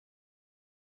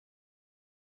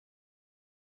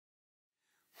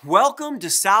Welcome to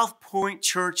SouthPoint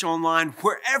Church Online,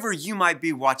 wherever you might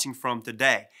be watching from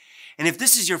today. And if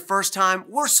this is your first time,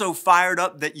 we're so fired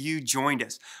up that you joined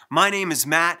us. My name is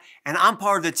Matt, and I'm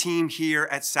part of the team here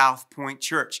at SouthPoint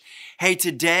Church. Hey,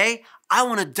 today, I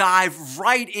want to dive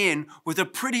right in with a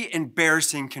pretty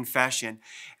embarrassing confession.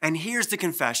 And here's the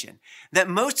confession, that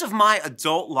most of my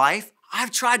adult life,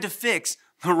 I've tried to fix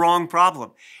the wrong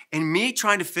problem. And me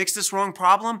trying to fix this wrong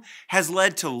problem has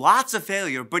led to lots of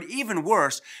failure, but even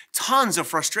worse, tons of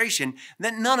frustration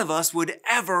that none of us would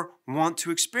ever want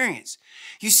to experience.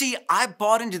 You see, I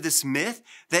bought into this myth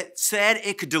that said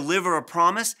it could deliver a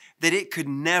promise that it could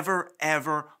never,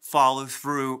 ever follow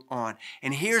through on.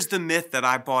 And here's the myth that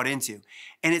I bought into.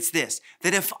 And it's this,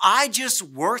 that if I just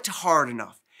worked hard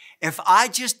enough, if I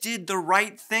just did the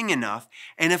right thing enough,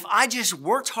 and if I just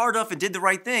worked hard enough and did the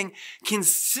right thing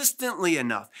consistently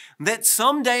enough, that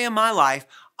someday in my life,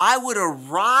 I would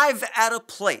arrive at a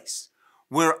place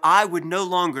where I would no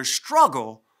longer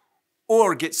struggle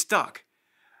or get stuck.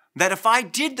 That if I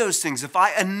did those things, if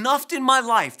I enough in my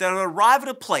life, that I would arrive at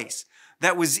a place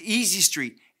that was easy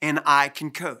street and I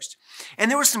can coast. And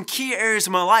there were some key areas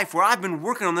of my life where I've been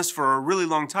working on this for a really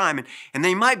long time, and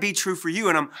they might be true for you,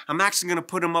 and I'm actually going to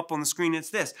put them up on the screen.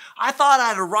 It's this. I thought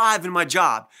I'd arrive in my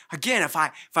job. Again, if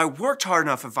I worked hard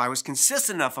enough, if I was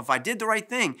consistent enough, if I did the right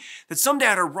thing, that someday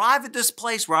I'd arrive at this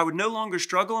place where I would no longer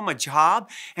struggle in my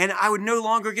job, and I would no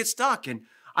longer get stuck. And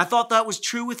I thought that was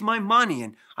true with my money,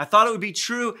 and I thought it would be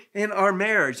true in our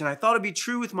marriage, and I thought it'd be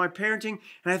true with my parenting,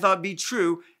 and I thought it'd be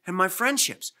true in my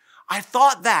friendships. I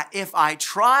thought that if I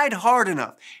tried hard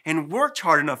enough and worked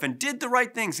hard enough and did the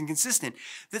right things and consistent,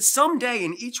 that someday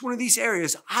in each one of these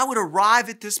areas, I would arrive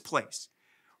at this place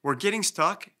where getting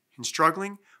stuck and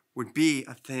struggling would be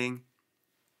a thing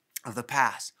of the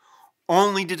past,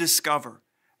 only to discover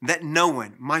that no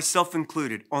one, myself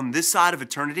included, on this side of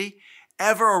eternity,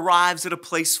 ever arrives at a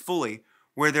place fully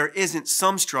where there isn't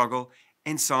some struggle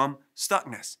and some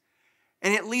stuckness.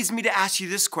 And it leads me to ask you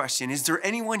this question. Is there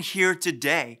anyone here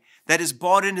today that is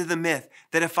bought into the myth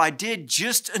that if I did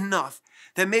just enough,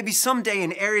 that maybe someday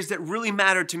in areas that really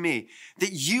matter to me,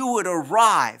 that you would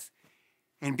arrive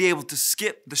and be able to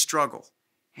skip the struggle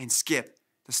and skip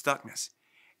the stuckness?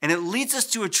 And it leads us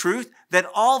to a truth that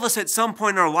all of us at some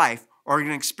point in our life are going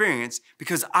to experience,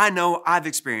 because I know I've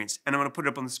experienced, and I'm going to put it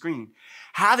up on the screen.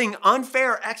 Having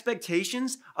unfair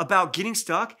expectations about getting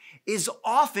stuck is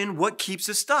often what keeps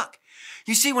us stuck.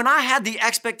 You see, when I had the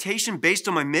expectation based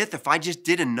on my myth, if I just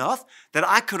did enough, that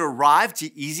I could arrive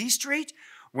to easy street,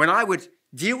 when I would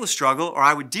deal with struggle or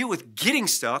I would deal with getting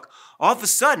stuck, all of a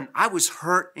sudden I was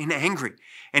hurt and angry.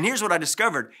 And here's what I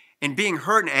discovered. In being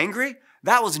hurt and angry,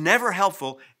 that was never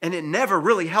helpful, and it never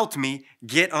really helped me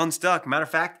get unstuck. Matter of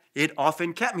fact, it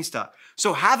often kept me stuck.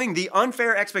 So having the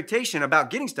unfair expectation about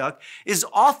getting stuck is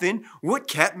often what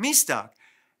kept me stuck.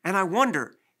 And I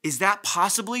wonder, is that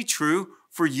possibly true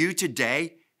for you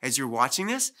today as you're watching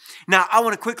this? Now, I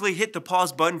want to quickly hit the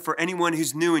pause button for anyone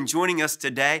who's new and joining us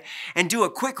today and do a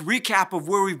quick recap of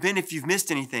where we've been if you've missed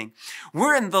anything.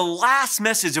 We're in the last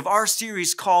message of our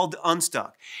series called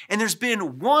Unstuck. And there's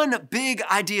been one big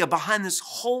idea behind this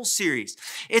whole series.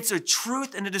 It's a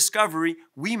truth and a discovery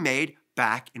we made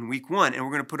back in week 1, and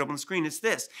we're going to put up on the screen. It's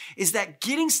this, is that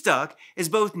getting stuck is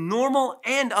both normal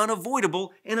and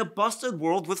unavoidable in a busted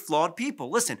world with flawed people.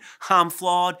 Listen, I'm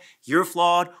flawed, you're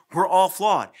flawed, we're all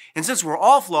flawed. And since we're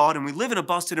all flawed and we live in a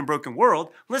busted and broken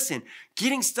world, listen,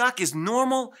 getting stuck is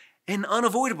normal and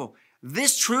unavoidable.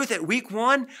 This truth at week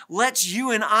 1 lets you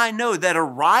and I know that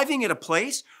arriving at a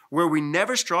place where we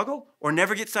never struggle or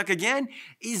never get stuck again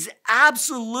is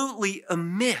absolutely a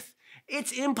myth.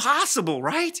 It's impossible,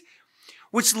 right?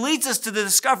 Which leads us to the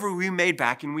discovery we made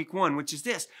back in week 1, which is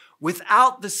this.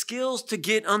 Without the skills to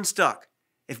get unstuck,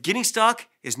 if getting stuck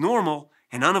is normal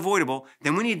and unavoidable,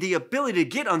 then we need the ability to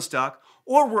get unstuck,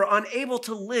 or we're unable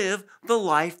to live the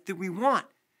life that we want.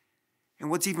 And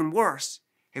what's even worse,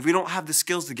 if we don't have the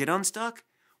skills to get unstuck,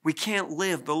 we can't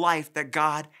live the life that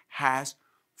God has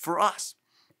for us.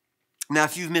 Now,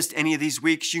 if you've missed any of these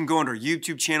weeks, you can go on our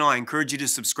YouTube channel. I encourage you to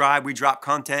subscribe. We drop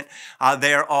content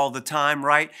there all the time,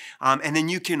 right? And then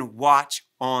you can watch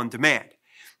on demand.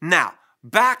 Now,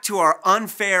 back to our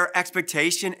unfair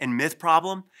expectation and myth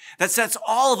problem that sets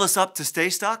all of us up to stay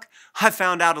stuck. I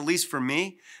found out, at least for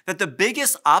me, that the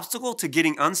biggest obstacle to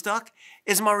getting unstuck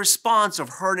is my response of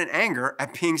hurt and anger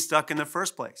at being stuck in the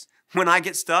first place. When I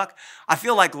get stuck, I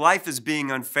feel like life is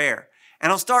being unfair.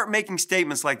 And I'll start making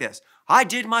statements like this. I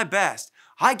did my best.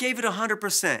 I gave it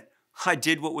 100%. I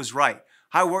did what was right.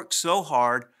 I worked so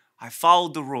hard. I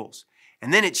followed the rules.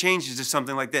 And then it changes to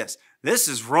something like this. This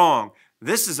is wrong.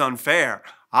 This is unfair.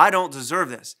 I don't deserve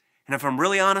this. And if I'm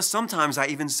really honest, sometimes I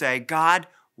even say, God,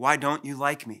 why don't you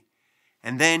like me?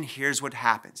 And then here's what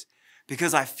happens.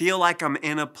 Because I feel like I'm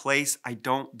in a place I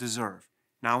don't deserve.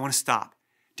 Now I want to stop.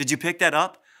 Did you pick that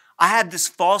up? I had this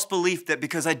false belief that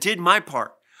because I did my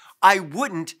part, I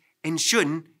wouldn't and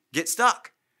shouldn't get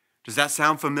stuck. Does that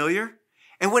sound familiar?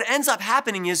 And what ends up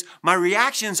happening is my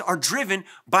reactions are driven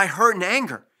by hurt and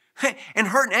anger. And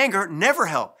hurt and anger never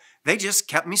help. They just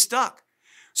kept me stuck.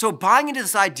 So buying into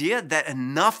this idea that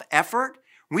enough effort,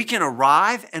 we can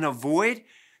arrive and avoid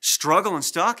struggle and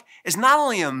stuck is not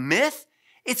only a myth,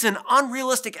 it's an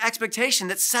unrealistic expectation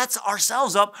that sets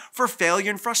ourselves up for failure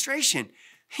and frustration.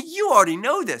 You already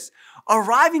know this.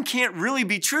 Arriving can't really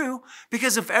be true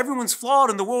because if everyone's flawed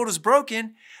and the world is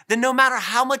broken, then no matter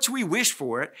how much we wish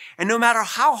for it and no matter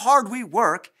how hard we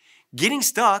work, getting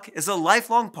stuck is a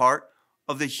lifelong part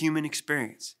of the human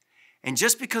experience. And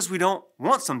just because we don't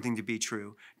want something to be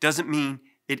true doesn't mean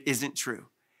it isn't true.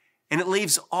 And it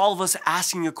leaves all of us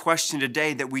asking a question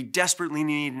today that we desperately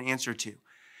need an answer to.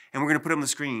 And we're going to put it on the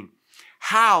screen.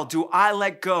 How do I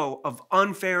let go of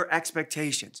unfair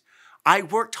expectations? I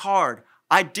worked hard.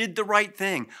 I did the right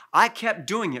thing. I kept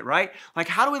doing it, right? Like,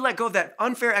 how do we let go of that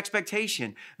unfair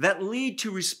expectation that lead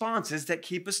to responses that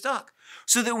keep us stuck?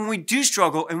 So that when we do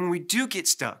struggle and when we do get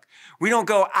stuck, we don't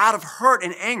go out of hurt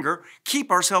and anger,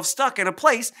 keep ourselves stuck in a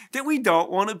place that we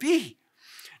don't want to be.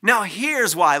 Now,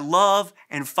 here's why I love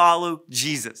and follow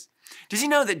Jesus. Did you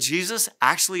know that Jesus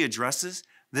actually addresses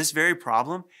this very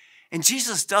problem? And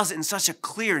Jesus does it in such a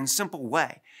clear and simple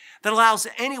way that allows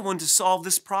anyone to solve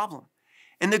this problem.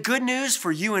 And the good news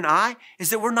for you and I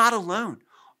is that we're not alone.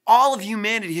 All of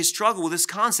humanity has struggled with this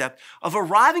concept of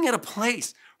arriving at a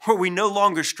place where we no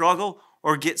longer struggle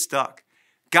or get stuck.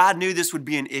 God knew this would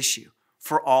be an issue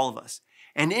for all of us.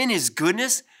 And in His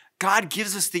goodness, God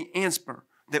gives us the answer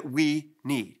that we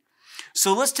need.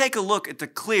 So let's take a look at the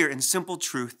clear and simple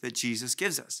truth that Jesus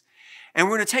gives us. And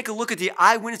we're going to take a look at the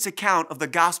eyewitness account of the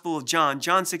Gospel of John,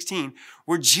 John 16,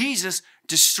 where Jesus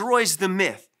destroys the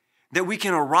myth that we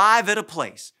can arrive at a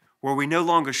place where we no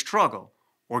longer struggle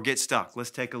or get stuck.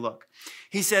 Let's take a look.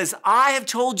 He says, I have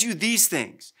told you these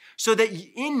things so that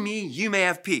in me you may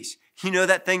have peace. You know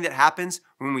that thing that happens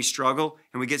when we struggle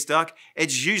and we get stuck?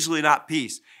 It's usually not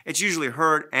peace. It's usually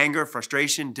hurt, anger,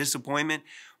 frustration, disappointment.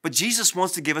 But Jesus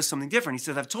wants to give us something different. He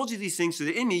says, I've told you these things so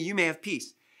that in me you may have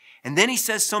peace. And then He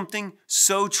says something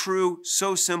so true,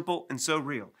 so simple, and so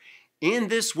real. In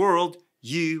this world,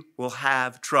 you will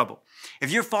have trouble.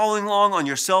 If you're following along on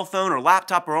your cell phone or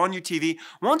laptop or on your TV,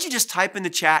 why don't you just type in the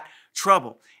chat,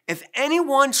 trouble. If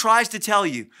anyone tries to tell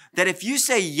you that if you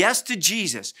say yes to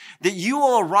Jesus, that you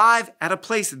will arrive at a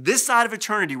place this side of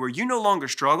eternity where you no longer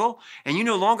struggle and you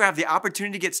no longer have the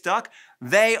opportunity to get stuck,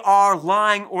 they are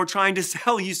lying or trying to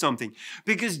sell you something.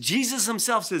 Because Jesus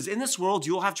Himself says, in this world,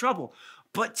 you'll have trouble.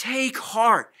 But take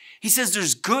heart. He says,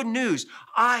 there's good news.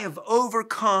 I have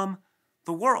overcome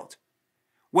the world.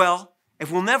 Well,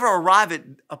 if we'll never arrive at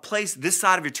a place this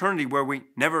side of eternity where we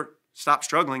never stop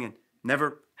struggling and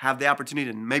never have the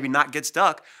opportunity to maybe not get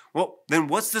stuck, well, then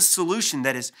what's the solution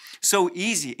that is so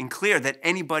easy and clear that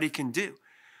anybody can do?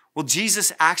 Well,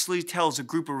 Jesus actually tells a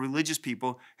group of religious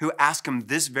people who ask Him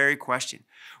this very question.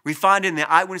 We find it in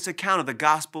the eyewitness account of the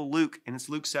Gospel of Luke, and it's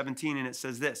Luke 17, and it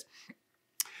says this.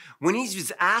 When He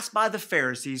was asked by the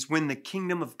Pharisees when the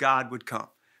kingdom of God would come.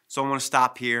 So I want to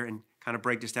stop here and kind of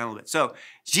break this down a little bit. So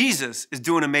Jesus is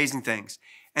doing amazing things.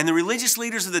 And the religious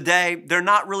leaders of the day, they're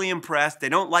not really impressed. They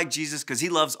don't like Jesus because He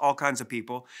loves all kinds of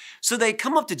people. So they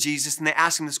come up to Jesus and they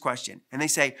ask Him this question. And they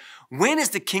say, when is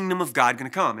the kingdom of God going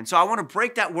to come? And so I want to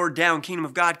break that word down, kingdom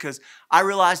of God, because I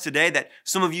realize today that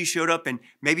some of you showed up and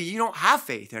maybe you don't have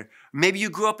faith, or maybe you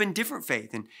grew up in different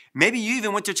faith. And maybe you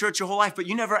even went to church your whole life, but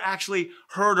you never actually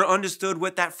heard or understood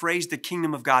what that phrase, the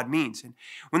kingdom of God, means. And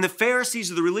when the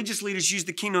Pharisees or the religious leaders use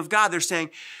the kingdom of God, they're saying,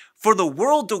 for the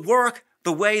world to work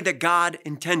the way that God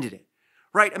intended it,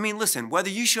 right? I mean, listen, whether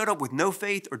you showed up with no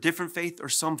faith or different faith or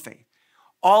some faith,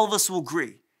 all of us will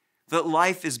agree that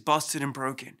life is busted and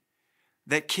broken,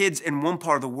 that kids in one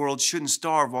part of the world shouldn't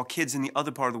starve while kids in the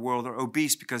other part of the world are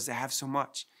obese because they have so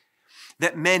much,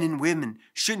 that men and women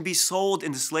shouldn't be sold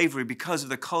into slavery because of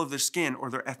the color of their skin or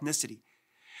their ethnicity,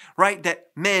 right? That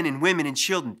men and women and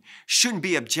children shouldn't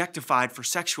be objectified for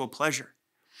sexual pleasure,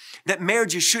 that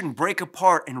marriages shouldn't break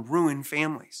apart and ruin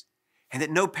families, and that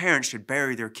no parent should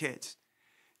bury their kids.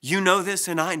 You know this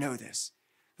and I know this,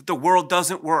 that the world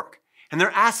doesn't work. And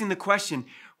they're asking the question,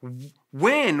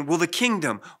 when will the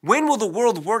kingdom, when will the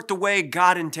world work the way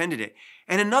God intended it?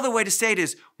 And another way to say it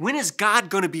is, when is God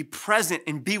going to be present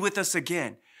and be with us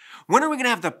again? When are we going to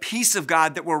have the peace of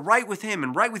God that we're right with him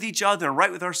and right with each other and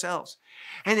right with ourselves?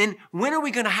 And then when are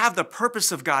we going to have the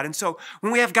purpose of God? And so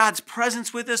when we have God's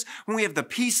presence with us, when we have the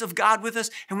peace of God with us,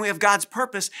 and we have God's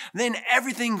purpose, then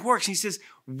everything works. He says,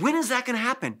 when is that going to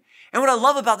happen? And what I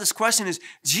love about this question is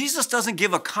Jesus doesn't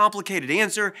give a complicated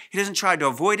answer. He doesn't try to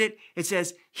avoid it. It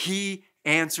says he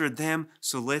answered them.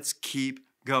 So let's keep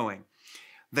going.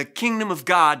 The kingdom of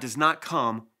God does not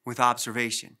come with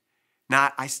observation.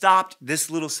 Now, I stopped this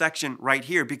little section right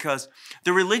here because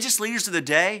the religious leaders of the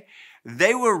day,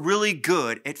 they were really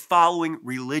good at following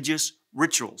religious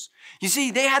rituals. You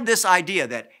see, they had this idea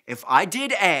that if I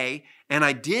did A and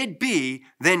I did B,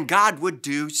 then God would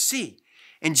do C.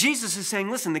 And Jesus is saying,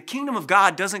 listen, the kingdom of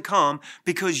God doesn't come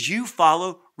because you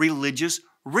follow religious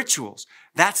rituals.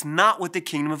 That's not what the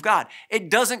kingdom of God. It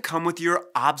doesn't come with your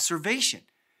observation.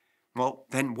 Well,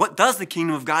 then what does the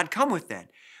kingdom of God come with then?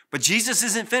 But Jesus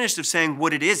isn't finished of saying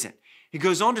what it isn't. He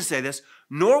goes on to say this,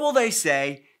 nor will they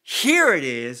say, here it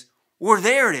is, or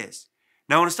there it is.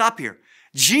 Now I want to stop here.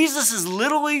 Jesus is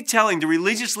literally telling the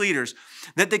religious leaders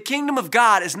that the kingdom of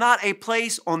God is not a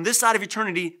place on this side of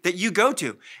eternity that you go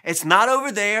to. It's not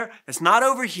over there. It's not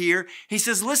over here. He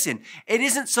says, listen, it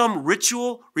isn't some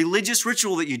ritual, religious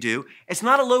ritual that you do. It's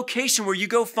not a location where you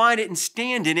go find it and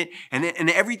stand in it and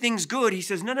everything's good. He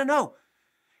says, no, no, no.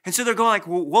 And so they're going like,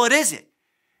 well, what is it?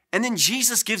 And then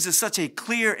Jesus gives us such a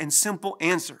clear and simple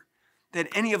answer that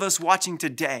any of us watching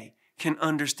today can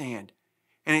understand.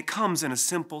 And it comes in a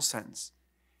simple sentence.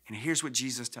 And here's what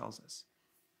Jesus tells us.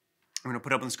 I'm going to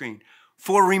put up on the screen.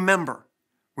 For remember,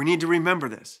 we need to remember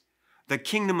this. The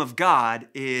kingdom of God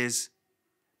is,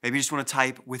 maybe you just want to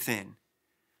type within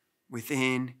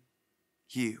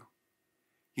you.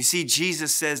 You see,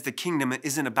 Jesus says the kingdom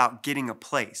isn't about getting a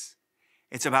place.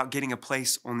 It's about getting a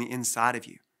place on the inside of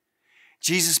you.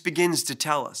 Jesus begins to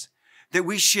tell us that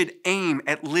we should aim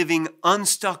at living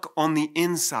unstuck on the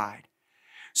inside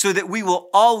so that we will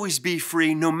always be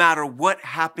free no matter what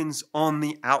happens on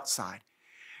the outside.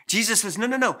 Jesus says, no,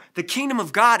 no, no. The kingdom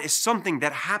of God is something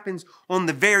that happens on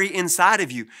the very inside of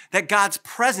you, that God's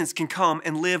presence can come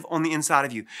and live on the inside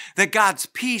of you, that God's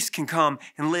peace can come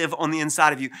and live on the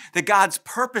inside of you, that God's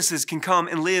purposes can come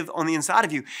and live on the inside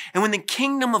of you. And when the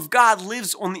kingdom of God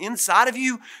lives on the inside of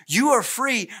you, you are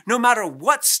free no matter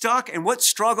what stuck and what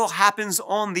struggle happens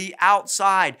on the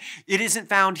outside. It isn't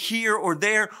found here or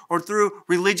there or through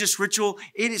religious ritual.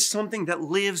 It is something that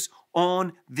lives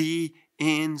on the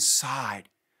inside.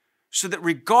 So that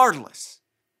regardless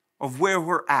of where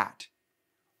we're at,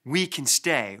 we can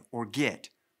stay or get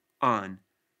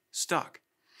unstuck.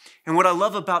 And what I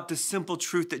love about this simple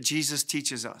truth that Jesus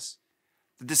teaches us,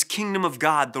 that this kingdom of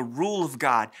God, the rule of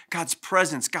God, God's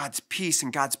presence, God's peace,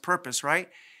 and God's purpose, right?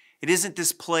 It isn't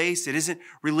this place. It isn't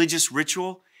religious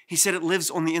ritual. He said it lives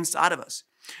on the inside of us.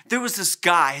 There was this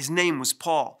guy, his name was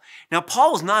Paul. Now,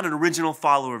 Paul was not an original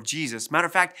follower of Jesus. Matter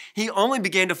of fact, he only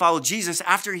began to follow Jesus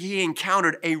after he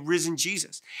encountered a risen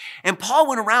Jesus. And Paul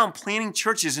went around planting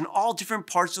churches in all different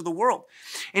parts of the world.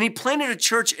 And he planted a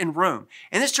church in Rome.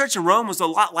 And this church in Rome was a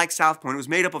lot like SouthPoint. It was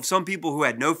made up of some people who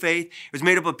had no faith. It was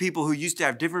made up of people who used to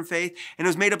have different faith. And it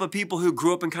was made up of people who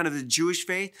grew up in kind of the Jewish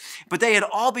faith. But they had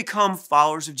all become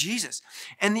followers of Jesus.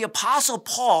 And the Apostle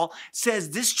Paul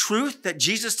says this truth that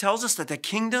Jesus tells us, that the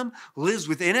kingdom lives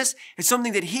within us, is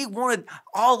something that he wanted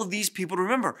all of these people to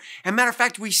remember. And matter of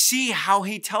fact, we see how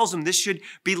he tells them this should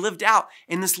be lived out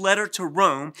in this letter to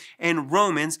Rome in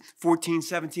Romans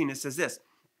 14:17. It says this,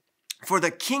 for the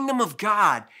kingdom of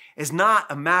God is not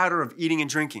a matter of eating and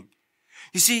drinking.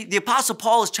 You see, the Apostle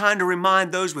Paul is trying to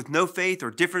remind those with no faith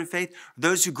or different faith,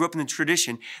 those who grew up in the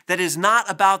tradition, that it is not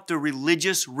about the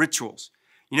religious rituals.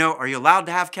 You know, are you allowed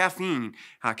to have caffeine?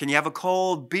 Can you have a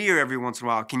cold beer every once in a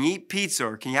while? Can you eat pizza,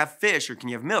 or can you have fish, or can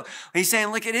you have milk? He's saying,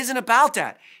 look, it isn't about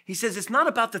that. He says it's not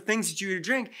about the things that you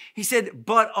drink. He said,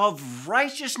 but of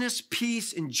righteousness,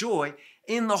 peace, and joy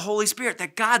in the Holy Spirit,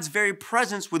 that God's very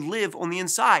presence would live on the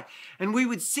inside. And we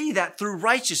would see that through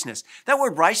righteousness. That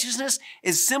word righteousness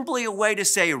is simply a way to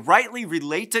say rightly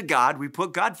relate to God. We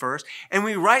put God first, and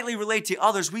we rightly relate to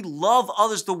others. We love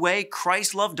others the way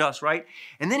Christ loved us, right?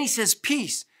 And then he says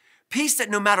peace. Peace that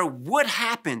no matter what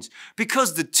happens,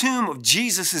 because the tomb of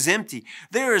Jesus is empty,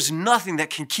 there is nothing that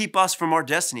can keep us from our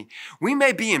destiny. We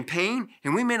may be in pain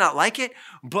and we may not like it,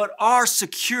 but our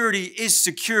security is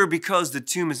secure because the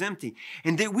tomb is empty.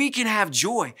 And that we can have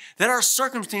joy, that our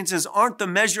circumstances aren't the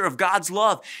measure of God's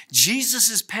love. Jesus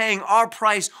is paying our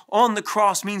price on the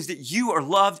cross means that you are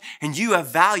loved and you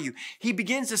have value. He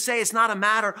begins to say it's not a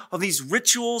matter of these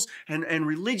rituals and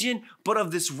religion, but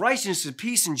of this righteousness and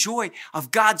peace and joy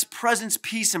of God's presence presence,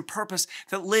 peace, and purpose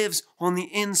that lives on the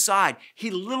inside.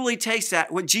 He literally takes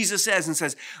that, what Jesus says, and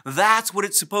says, that's what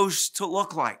it's supposed to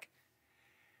look like.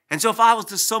 And so if I was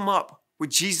to sum up what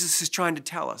Jesus is trying to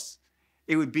tell us,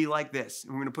 it would be like this.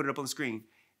 And we're going to put it up on the screen.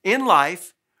 In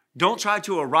life, don't try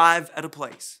to arrive at a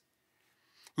place.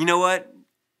 You know what?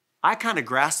 I kind of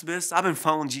grasp this. I've been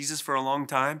following Jesus for a long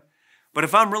time. But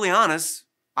if I'm really honest,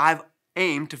 I've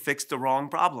aimed to fix the wrong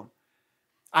problem.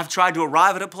 I've tried to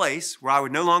arrive at a place where I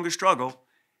would no longer struggle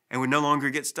and would no longer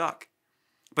get stuck.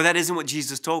 But that isn't what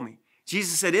Jesus told me.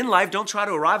 Jesus said, in life, don't try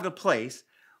to arrive at a place.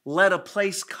 Let a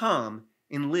place come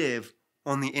and live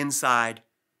on the inside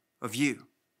of you.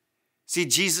 See,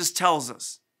 Jesus tells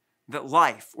us that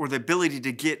life, or the ability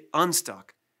to get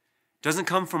unstuck, doesn't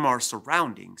come from our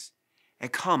surroundings.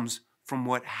 It comes from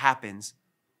what happens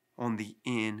on the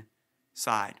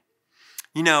inside.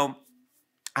 You know,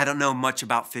 I don't know much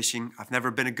about fishing. I've never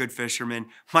been a good fisherman.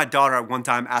 My daughter at one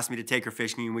time asked me to take her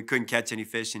fishing and we couldn't catch any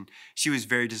fish and she was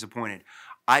very disappointed.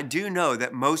 I do know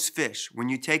that most fish, when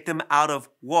you take them out of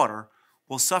water,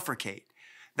 will suffocate.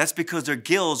 That's because their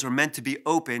gills are meant to be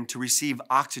open to receive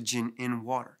oxygen in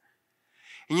water.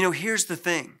 And you know, here's the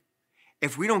thing.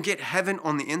 If we don't get heaven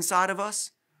on the inside of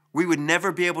us, we would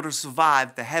never be able to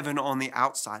survive the heaven on the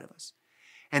outside of us.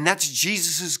 And that's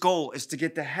Jesus' goal, is to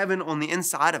get the heaven on the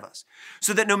inside of us,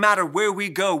 so that no matter where we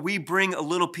go, we bring a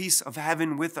little piece of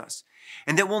heaven with us.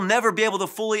 And that we'll never be able to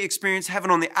fully experience heaven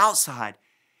on the outside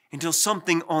until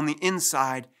something on the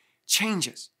inside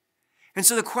changes. And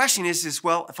so the question is,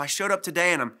 well, if I showed up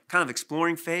today and I'm kind of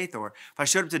exploring faith, or if I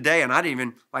showed up today and I didn't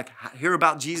even hear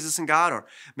about Jesus and God, or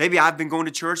maybe I've been going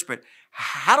to church, but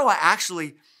how do I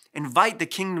actually invite the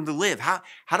kingdom to live? How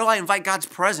do I invite God's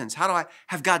presence? How do I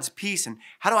have God's peace? And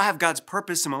how do I have God's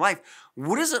purpose in my life?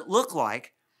 What does it look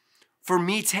like for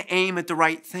me to aim at the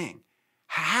right thing?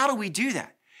 How do we do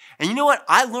that? And you know what?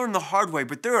 I learned the hard way,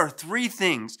 but there are 3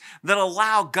 things that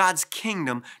allow God's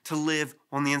kingdom to live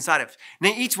on the inside of us. Now,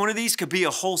 each one of these could be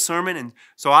a whole sermon, and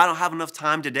so I don't have enough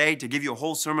time today to give you a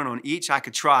whole sermon on each. I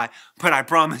could try, but I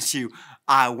promise you,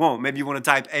 I won't. Maybe you want to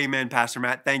type, amen, Pastor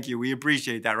Matt. Thank you. We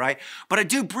appreciate that, right? But I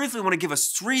do briefly want to give us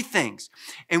 3 things,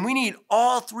 and we need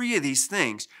all 3 of these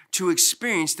things to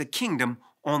experience the kingdom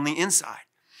on the inside.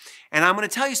 And I'm going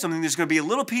to tell you something. There's going to be a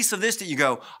little piece of this that you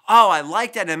go, oh, I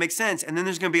like that. That makes sense. And then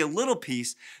there's going to be a little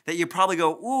piece that you probably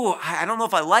go, ooh, I don't know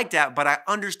if I like that, but I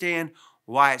understand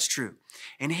why it's true.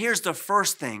 And here's the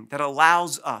first thing that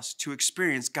allows us to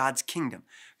experience God's kingdom,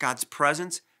 God's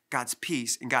presence, God's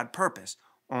peace, and God's purpose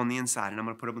on the inside. And I'm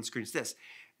going to put up on the screen. It's this: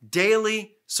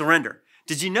 daily surrender.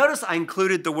 Did you notice I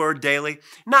included the word daily?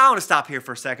 Now I want to stop here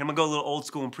for a second. I'm going to go a little old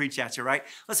school and preach at you, right?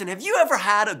 Listen, have you ever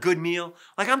had a good meal?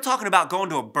 Like, I'm talking about going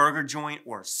to a burger joint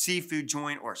or a seafood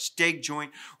joint or a steak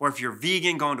joint, or if you're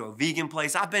vegan, going to a vegan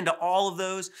place. I've been to all of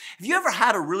those. Have you ever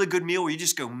had a really good meal where you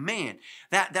just go, man,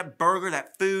 that burger,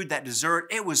 that food, that dessert,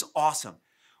 it was awesome?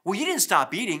 Well, you didn't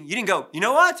stop eating. You didn't go, you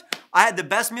know what? I had the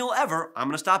best meal ever. I'm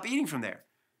going to stop eating from there.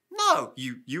 No,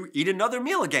 you eat another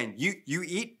meal again. You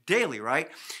eat daily, right?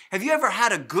 Have you ever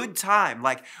had a good time,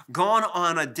 like gone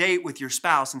on a date with your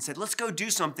spouse and said, let's go do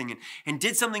something, and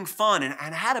did something fun and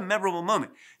had a memorable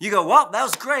moment? You go, well, that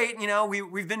was great. You know,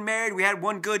 we've been married. We had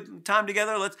one good time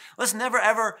together. Let's never,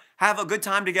 ever have a good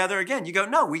time together again. You go,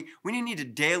 no, we need to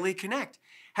daily connect.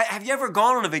 Have you ever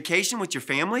gone on a vacation with your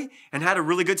family and had a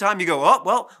really good time? You go, oh,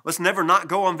 well, let's never not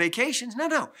go on vacations.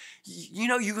 No. You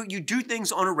know, you do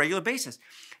things on a regular basis.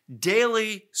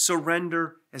 Daily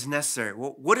surrender is necessary.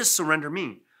 Well, what does surrender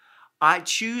mean? I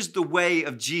choose the way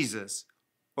of Jesus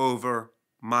over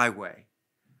my way.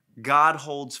 God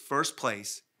holds first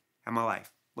place in my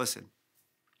life. Listen,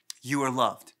 you are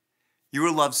loved. You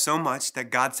are loved so much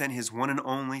that God sent his one and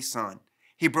only Son.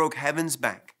 He broke heaven's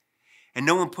bank. And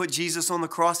no one put Jesus on the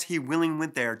cross. He willingly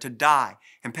went there to die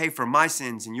and pay for my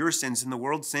sins and your sins and the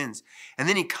world's sins. And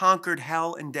then he conquered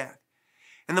hell and death.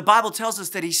 And the Bible tells us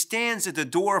that he stands at the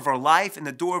door of our life and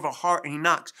the door of our heart, and he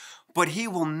knocks. But he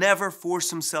will never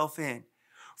force himself in.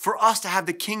 For us to have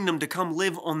the kingdom to come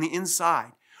live on the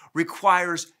inside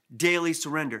requires daily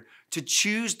surrender, to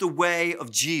choose the way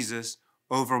of Jesus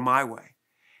over my way.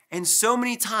 And so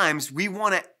many times we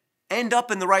want to end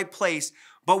up in the right place,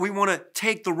 but we want to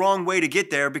take the wrong way to get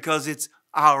there because it's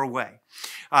our way.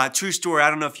 True story, I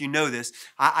don't know if you know this.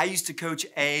 I used to coach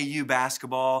AAU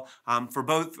basketball for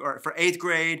 8th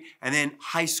grade and then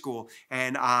high school.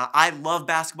 And I love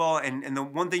basketball. And the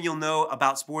one thing you'll know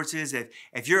about sports is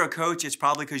if you're a coach, it's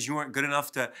probably because you weren't good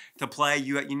enough to play.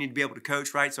 You need to be able to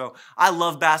coach, right? So I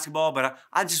love basketball, but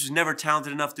I just was never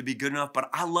talented enough to be good enough. But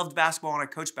I loved basketball and I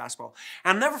coached basketball.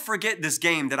 And I'll never forget this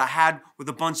game that I had with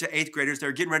a bunch of 8th graders. They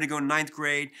were getting ready to go to 9th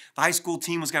grade. The high school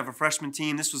team was going to have a freshman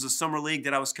team. This was a summer league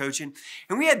that I was coaching.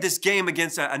 And we had this game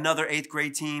against another 8th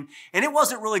grade team. And it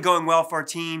wasn't really going well for our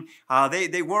team.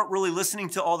 They weren't really listening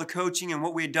to all the coaching and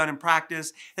what we had done in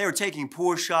practice. They were taking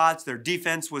poor shots. Their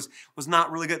defense was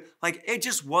not really good. Like, it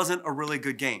just wasn't a really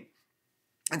good game.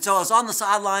 And so I was on the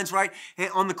sidelines, right,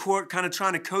 on the court, kind of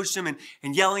trying to coach them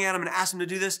and yelling at them and asking them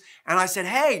to do this. And I said,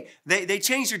 hey, they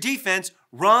changed their defense,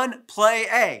 run, play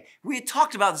A. We had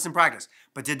talked about this in practice.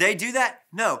 But did they do that?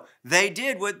 No. They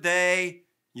did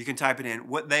you can type it in,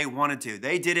 what they wanted to.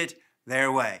 They did it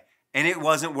their way. And it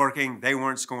wasn't working. They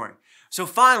weren't scoring. So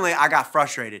finally, I got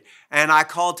frustrated and I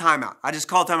called timeout. I just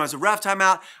called timeout. It was a ref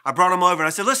timeout. I brought them over and I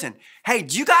said, listen, hey,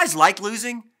 do you guys like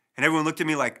losing? And everyone looked at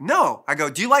me like, no. I go,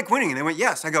 do you like winning? And they went,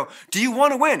 yes. I go, do you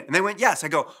want to win? And they went, yes. I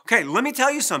go, okay, let me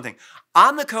tell you something.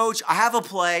 I'm the coach. I have a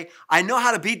play. I know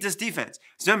how to beat this defense.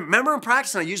 So remember in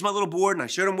practice, I used my little board and I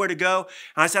showed them where to go.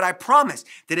 And I said, I promise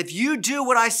that if you do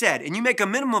what I said and you make a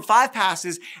minimum of 5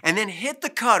 passes and then hit the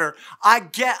cutter, I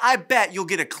bet you'll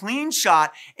get a clean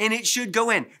shot and it should go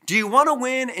in. Do you want to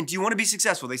win and do you want to be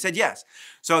successful? They said yes.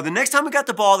 So the next time we got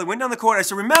the ball, they went down the court. I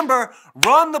said, remember,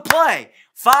 run the play.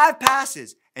 5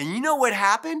 passes. And you know what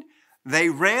happened? They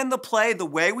ran the play the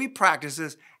way we practice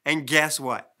this, and guess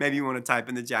what? Maybe you want to type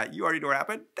in the chat. You already know what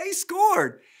happened. They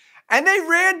scored. And they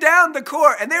ran down the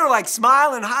court, and they were like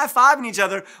smiling, high-fiving each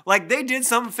other like they did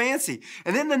something fancy.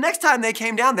 And then the next time they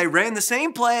came down, they ran the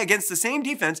same play against the same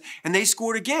defense, and they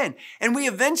scored again. And we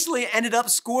eventually ended up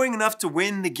scoring enough to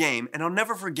win the game. And I'll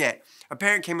never forget, a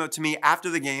parent came up to me after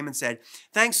the game and said,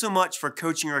 thanks so much for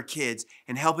coaching our kids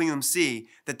and helping them see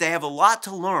that they have a lot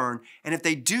to learn, and if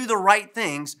they do the right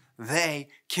things, they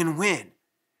can win.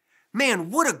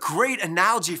 Man, what a great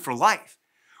analogy for life.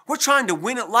 We're trying to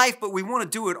win at life, but we want to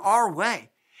do it our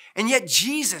way. And yet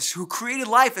Jesus, who created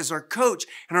life as our coach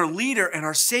and our leader and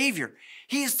our savior,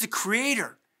 he is the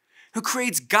creator who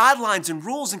creates guidelines and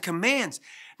rules and commands,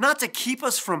 not to keep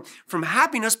us from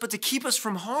happiness, but to keep us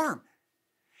from harm.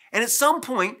 And at some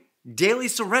point, daily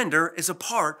surrender is a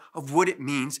part of what it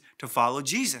means to follow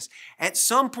Jesus. At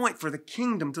some point, for the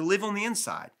kingdom to live on the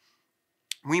inside,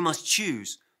 we must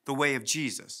choose the way of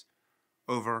Jesus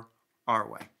over our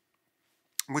way.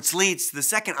 Which leads to the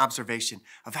second observation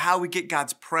of how we get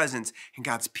God's presence and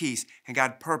God's peace and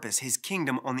God's purpose, his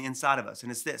kingdom on the inside of us.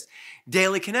 And it's this: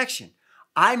 daily connection.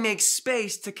 I make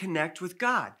space to connect with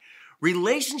God.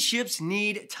 Relationships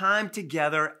need time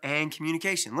together and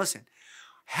communication. Listen,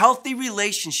 healthy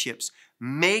relationships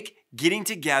make getting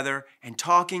together and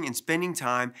talking and spending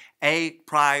time a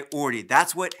priority.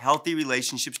 That's what healthy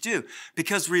relationships do.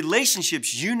 Because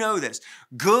relationships, you know this,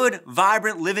 good,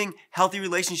 vibrant, living, healthy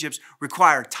relationships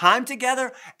require time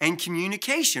together and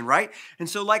communication, right? And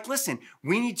so listen,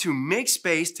 we need to make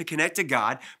space to connect to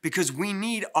God because we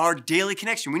need our daily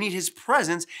connection. We need his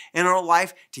presence in our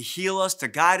life to heal us, to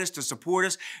guide us, to support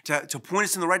us, to point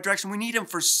us in the right direction. We need him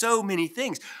for so many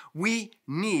things. We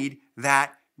need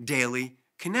that daily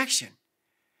connection.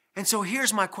 And so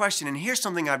here's my question, and here's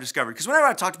something I've discovered. Because whenever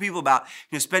I talk to people about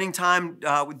spending time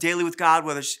daily with God,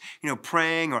 whether it's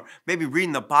praying or maybe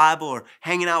reading the Bible or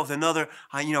hanging out with another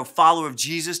follower of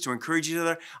Jesus to encourage each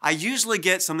other, I usually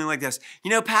get something like this.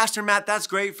 Pastor Matt, that's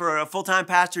great for a full-time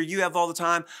pastor. You have all the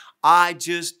time. I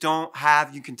just don't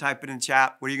have. You can type it in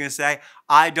chat. What are you going to say?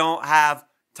 I don't have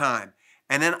time.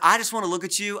 And then I just want to look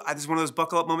at you. This is one of those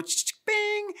buckle up moments.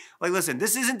 Bing. Listen,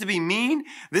 this isn't to be mean.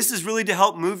 This is really to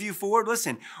help move you forward.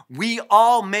 Listen, we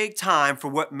all make time for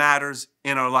what matters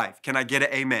in our life. Can I get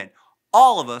an amen?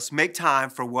 All of us make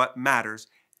time for what matters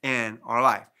in our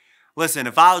life. Listen,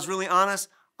 if I was really honest,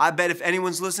 I bet if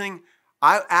anyone's listening,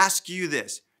 I ask you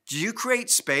this. Do you create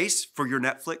space for your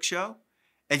Netflix show?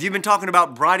 If you've been talking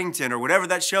about Bridington or whatever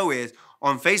that show is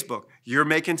on Facebook, you're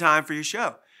making time for your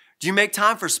show. Do you make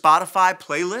time for Spotify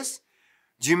playlists?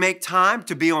 Do you make time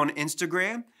to be on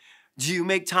Instagram? Do you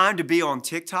make time to be on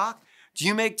TikTok? Do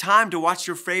you make time to watch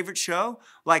your favorite show?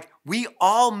 We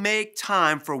all make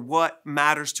time for what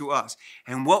matters to us.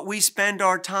 And what we spend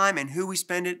our time and who we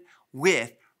spend it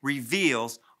with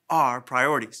reveals our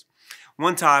priorities.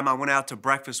 One time I went out to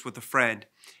breakfast with a friend.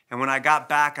 And when I got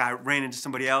back, I ran into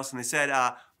somebody else and they said,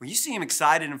 well, you seem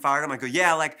excited and fired up. I go,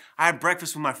 yeah, I had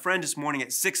breakfast with my friend this morning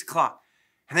at 6 o'clock.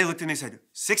 And they looked at me and said,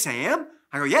 6 a.m.?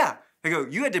 I go, yeah. They go,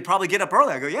 you had to probably get up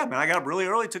early. I go, yeah, man, I got up really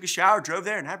early, took a shower, drove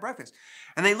there and had breakfast.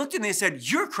 And they looked at me and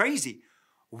said, you're crazy.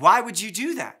 Why would you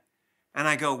do that? And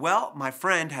I go, well, my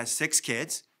friend has 6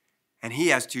 kids and he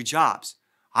has 2 jobs.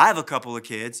 I have a couple of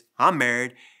kids, I'm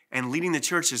married, and leading the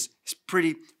church is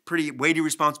pretty weighty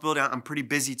responsibility. I'm pretty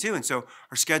busy too. And so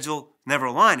our schedule never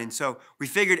aligned. And so we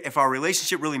figured if our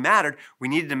relationship really mattered, we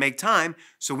needed to make time.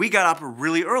 So we got up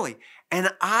really early. And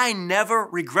I never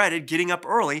regretted getting up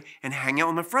early and hanging out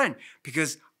with my friend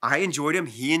because I enjoyed him,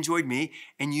 he enjoyed me,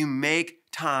 and you make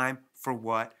time for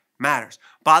what matters.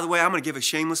 By the way, I'm going to give a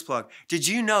shameless plug. Did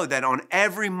you know that on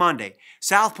every Monday,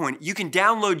 SouthPoint, you can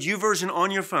download YouVersion on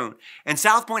your phone, and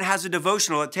SouthPoint has a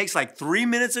devotional that takes like 3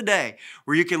 minutes a day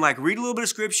where you can like read a little bit of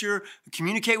scripture,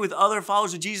 communicate with other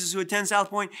followers of Jesus who attend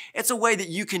SouthPoint. It's a way that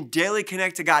you can daily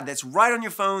connect to God that's right on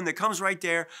your phone, that comes right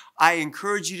there. I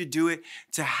encourage you to do it,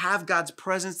 to have God's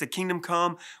presence, the kingdom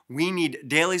come. We need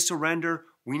daily surrender.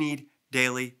 We need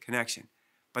daily connection.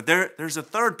 But there's a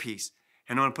third piece.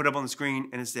 And I'm going to put it up on the screen,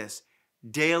 and it's this: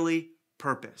 daily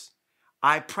purpose.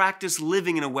 I practice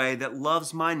living in a way that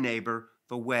loves my neighbor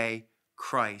the way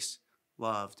Christ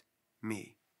loved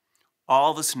me.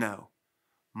 All of us know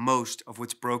most of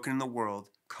what's broken in the world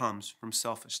comes from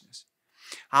selfishness.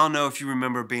 I don't know if you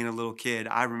remember being a little kid.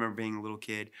 I remember being a little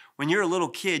kid. When you're a little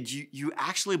kid, you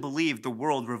actually believe the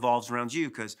world revolves around you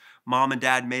because mom and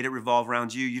dad made it revolve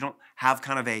around you. You don't have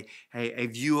kind of a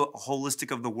view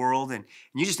holistic of the world, and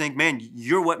you just think, man,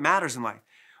 you're what matters in life.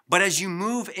 But as you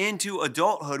move into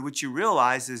adulthood, what you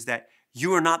realize is that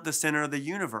you are not the center of the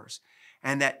universe,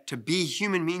 and that to be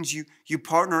human means you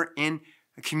partner in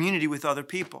a community with other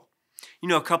people. You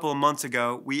know, a couple of months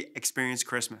ago, we experienced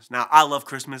Christmas. Now, I love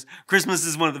Christmas. Christmas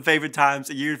is one of the favorite times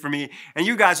of year for me. And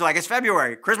you guys are like, it's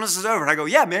February. Christmas is over. And I go,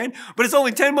 yeah, man, but it's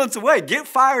only 10 months away. Get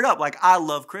fired up. Like, I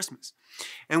love Christmas.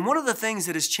 And one of the things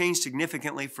that has changed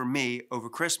significantly for me over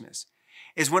Christmas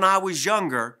is when I was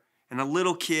younger and a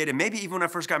little kid, and maybe even when I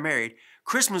first got married,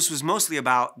 Christmas was mostly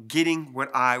about getting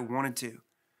what I wanted to.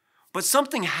 But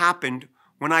something happened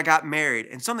when I got married,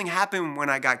 and something happened when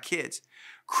I got kids.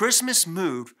 Christmas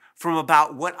moved from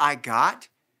about what I got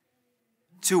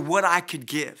to what I could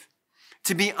give.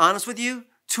 To be honest with you,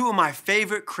 2 of my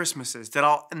favorite Christmases that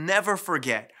I'll never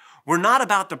forget were not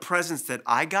about the presents that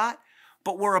I got,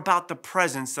 but were about the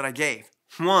presents that I gave.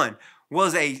 One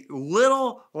was a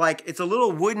little, it's a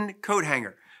little wooden coat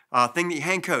hanger. Thing that you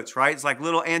hang coats, right? It's like a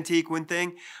little antique wooden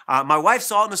thing. My wife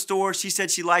saw it in the store. She said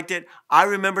she liked it. I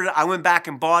remembered it. I went back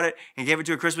and bought it and gave it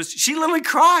to her Christmas. She literally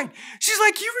cried. She's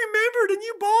like, you remembered and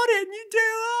you bought it and you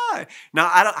did. Now,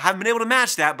 I haven't been able to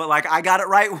match that, but like I got it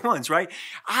right once, right?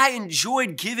 I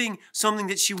enjoyed giving something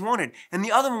that she wanted. And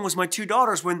the other one was my 2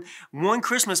 daughters. When one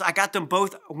Christmas, I got them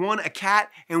both, one a cat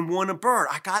and one a bird.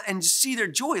 And see their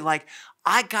joy. Like,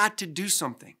 I got to do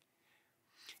something.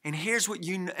 And here's what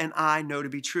you and I know to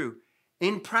be true.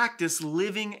 In practice,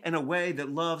 living in a way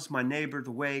that loves my neighbor the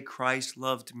way Christ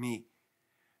loved me.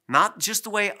 Not just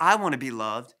the way I want to be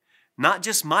loved, not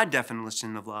just my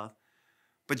definition of love,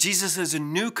 but Jesus says, a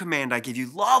new command I give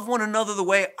you, love one another the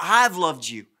way I've loved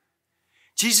you.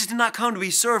 Jesus did not come to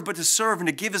be served, but to serve and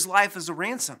to give his life as a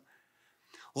ransom.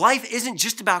 Life isn't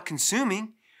just about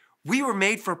consuming. We were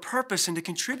made for a purpose and to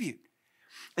contribute.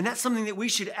 And that's something that we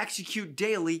should execute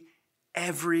daily,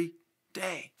 every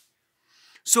day.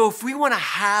 So if we want to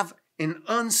have an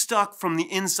unstuck from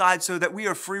the inside so that we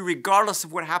are free regardless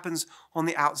of what happens on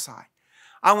the outside,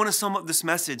 I want to sum up this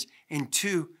message in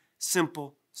 2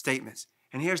 simple statements.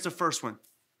 And here's the first one.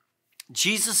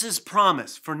 Jesus'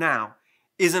 promise for now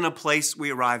isn't a place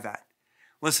we arrive at.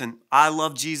 Listen, I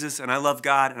love Jesus and I love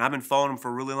God and I've been following him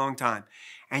for a really long time.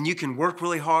 And you can work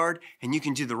really hard and you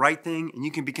can do the right thing and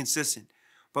you can be consistent.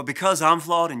 But because I'm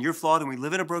flawed and you're flawed and we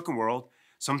live in a broken world,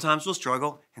 sometimes we'll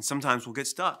struggle and sometimes we'll get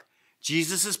stuck.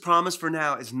 Jesus' promise for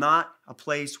now is not a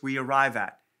place we arrive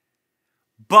at,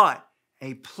 but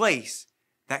a place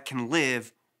that can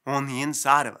live on the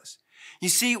inside of us. You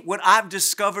see, what I've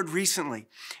discovered recently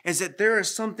is that there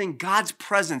is something God's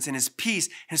presence and his peace,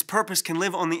 his purpose can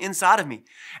live on the inside of me.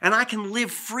 And I can live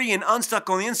free and unstuck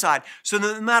on the inside. So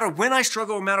that no matter when I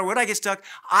struggle, no matter when I get stuck,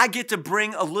 I get to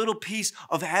bring a little piece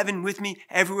of heaven with me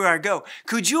everywhere I go.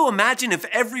 Could you imagine if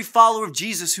every follower of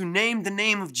Jesus who named the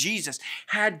name of Jesus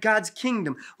had God's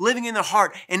kingdom living in their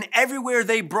heart, and everywhere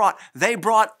they brought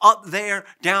up there,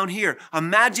 down here?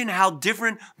 Imagine how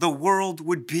different the world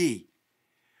would be.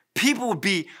 People would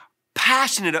be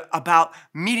passionate about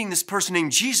meeting this person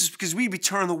named Jesus because we'd be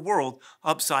turning the world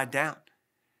upside down.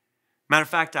 Matter of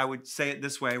fact, I would say it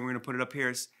this way, and we're going to put it up here.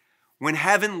 It's, when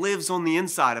heaven lives on the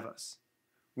inside of us,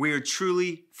 we are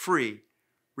truly free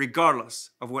regardless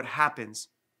of what happens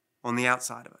on the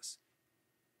outside of us.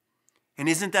 And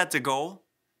isn't that the goal?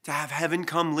 To have heaven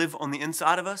come live on the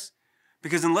inside of us?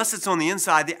 Because unless it's on the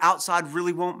inside, the outside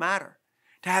really won't matter.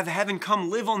 To have heaven come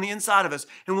live on the inside of us,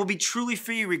 and we'll be truly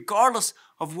free regardless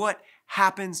of what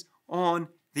happens on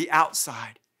the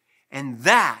outside. And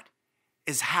that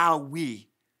is how we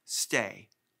stay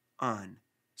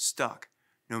unstuck,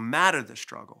 no matter the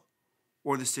struggle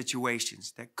or the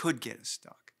situations that could get us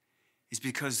stuck. It's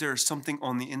because there is something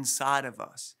on the inside of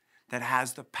us that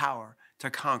has the power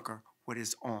to conquer what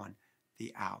is on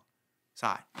the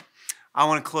outside. I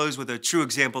want to close with a true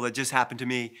example that just happened to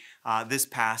me this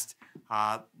past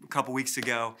couple weeks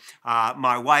ago.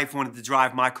 My wife wanted to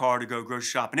drive my car to go grocery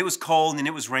shop, and it was cold and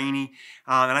it was rainy,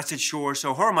 and I said sure.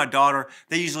 So her and my daughter,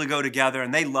 they usually go together,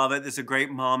 and they love it. It's a great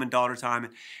mom and daughter time.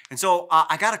 And so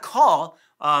I got a call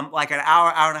like an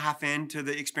hour and a half into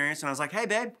the experience, and I was like, hey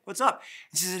babe, what's up?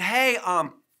 And she said, hey,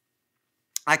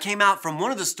 I came out from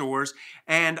one of the stores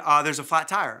and there's a flat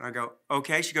tire. And I go,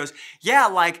 okay. She goes, yeah,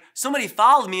 like somebody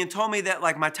followed me and told me that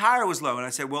like my tire was low. And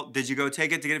I said, well, did you go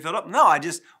take it to get it filled up? No, I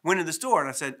just went to the store. And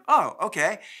I said, oh,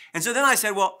 okay. And so then I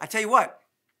said, well, I tell you what,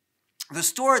 the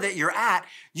store that you're at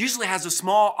usually has a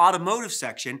small automotive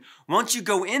section. Once you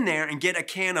go in there and get a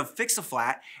can of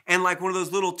Fix-A-Flat and like one of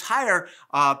those little tire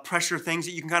pressure things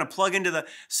that you can kind of plug into the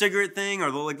cigarette thing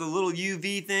or the little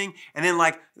UV thing and then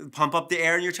like pump up the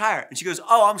air in your tire. And she goes,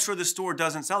 oh, I'm sure the store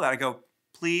doesn't sell that. I go,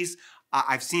 please,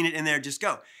 I've seen it in there, just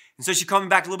go. And so she called me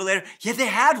back a little bit later. Yeah, they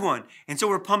had one. And so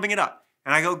we're pumping it up.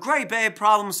 And I go, great, babe,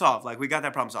 problem solved. Like we got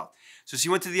that problem solved. So she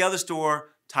went to the other store,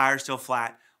 tire still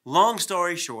flat. Long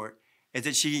story short, is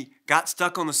that she got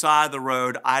stuck on the side of the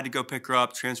road. I had to go pick her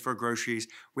up, transfer groceries.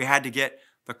 We had to get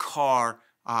the car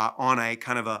on a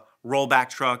kind of a rollback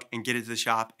truck and get it to the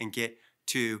shop and get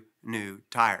 2 new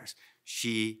tires.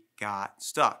 She got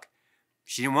stuck.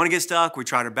 She didn't want to get stuck. We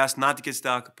tried our best not to get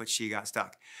stuck, but she got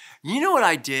stuck. You know what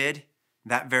I did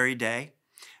that very day?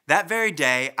 That very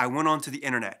day, I went onto the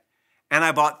internet and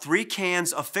I bought 3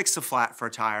 cans of Fix-A-Flat for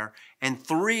a tire and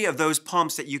 3 of those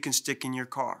pumps that you can stick in your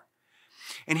car.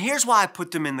 And here's why I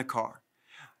put them in the car.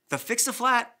 The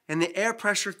Fix-A-Flat and the air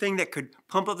pressure thing that could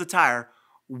pump up the tire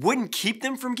wouldn't keep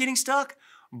them from getting stuck,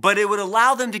 but it would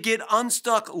allow them to get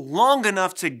unstuck long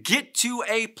enough to get to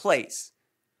a place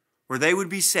where they would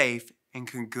be safe and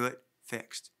can get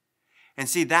fixed. And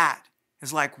see, that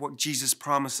is like what Jesus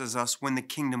promises us when the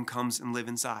kingdom comes and live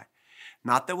inside.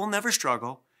 Not that we'll never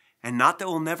struggle and not that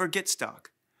we'll never get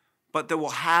stuck, but that we'll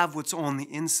have what's on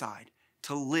the inside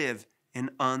to live an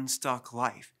unstuck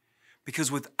life. Because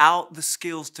without the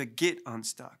skills to get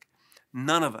unstuck,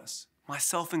 none of us,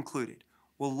 myself included,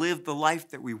 will live the life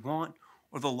that we want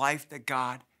or the life that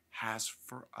God has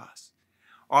for us.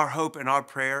 Our hope and our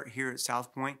prayer here at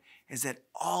SouthPoint is that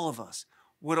all of us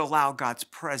would allow God's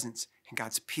presence and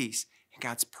God's peace and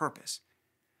God's purpose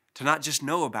to not just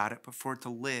know about it, but for it to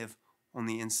live on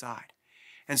the inside.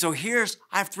 And so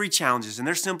I have 3 challenges, and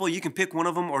they're simple. You can pick one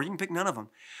of them or you can pick none of them.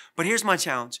 But here's my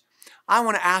challenge. I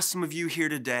want to ask some of you here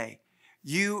today,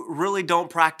 you really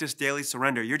don't practice daily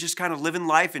surrender. You're just kind of living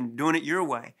life and doing it your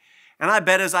way. And I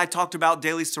bet as I talked about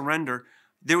daily surrender,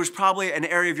 there was probably an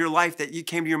area of your life that you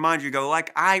came to your mind, you go,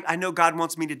 like, I know God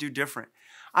wants me to do different.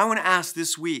 I want to ask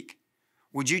this week,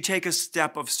 would you take a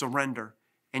step of surrender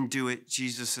and do it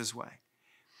Jesus' way?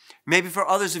 Maybe for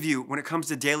others of you, when it comes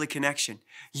to daily connection,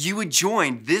 you would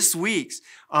join this week's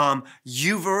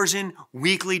YouVersion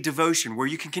weekly devotion where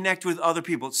you can connect with other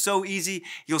people. It's so easy.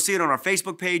 You'll see it on our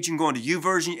Facebook page. You can go into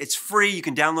YouVersion. It's free. You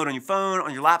can download on your phone,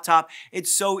 on your laptop.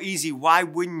 It's so easy. Why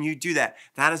wouldn't you do that?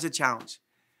 That is a challenge.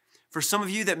 For some of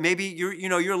you that maybe you're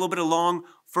a little bit along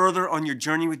further on your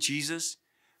journey with Jesus,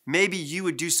 maybe you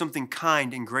would do something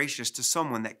kind and gracious to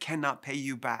someone that cannot pay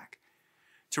you back.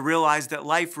 To realize that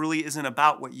life really isn't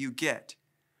about what you get,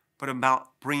 but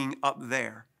about bringing up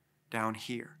there, down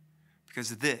here.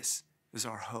 Because this is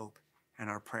our hope and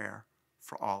our prayer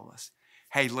for all of us.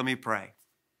 Hey, let me pray.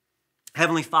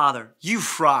 Heavenly Father, you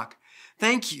rock.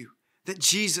 Thank you that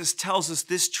Jesus tells us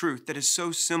this truth that is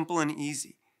so simple and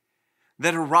easy.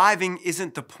 That arriving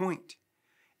isn't the point.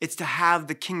 It's to have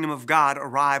the kingdom of God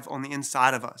arrive on the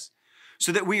inside of us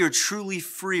so that we are truly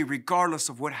free regardless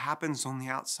of what happens on the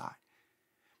outside.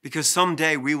 Because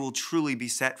someday we will truly be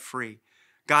set free.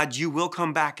 God, you will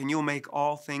come back and you'll make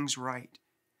all things right.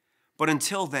 But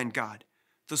until then, God,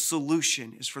 the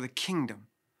solution is for the kingdom,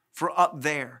 for up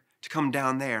there to come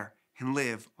down there and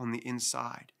live on the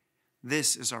inside.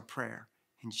 This is our prayer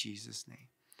in Jesus' name.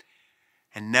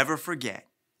 And never forget,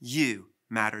 you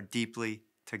matter deeply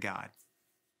to God.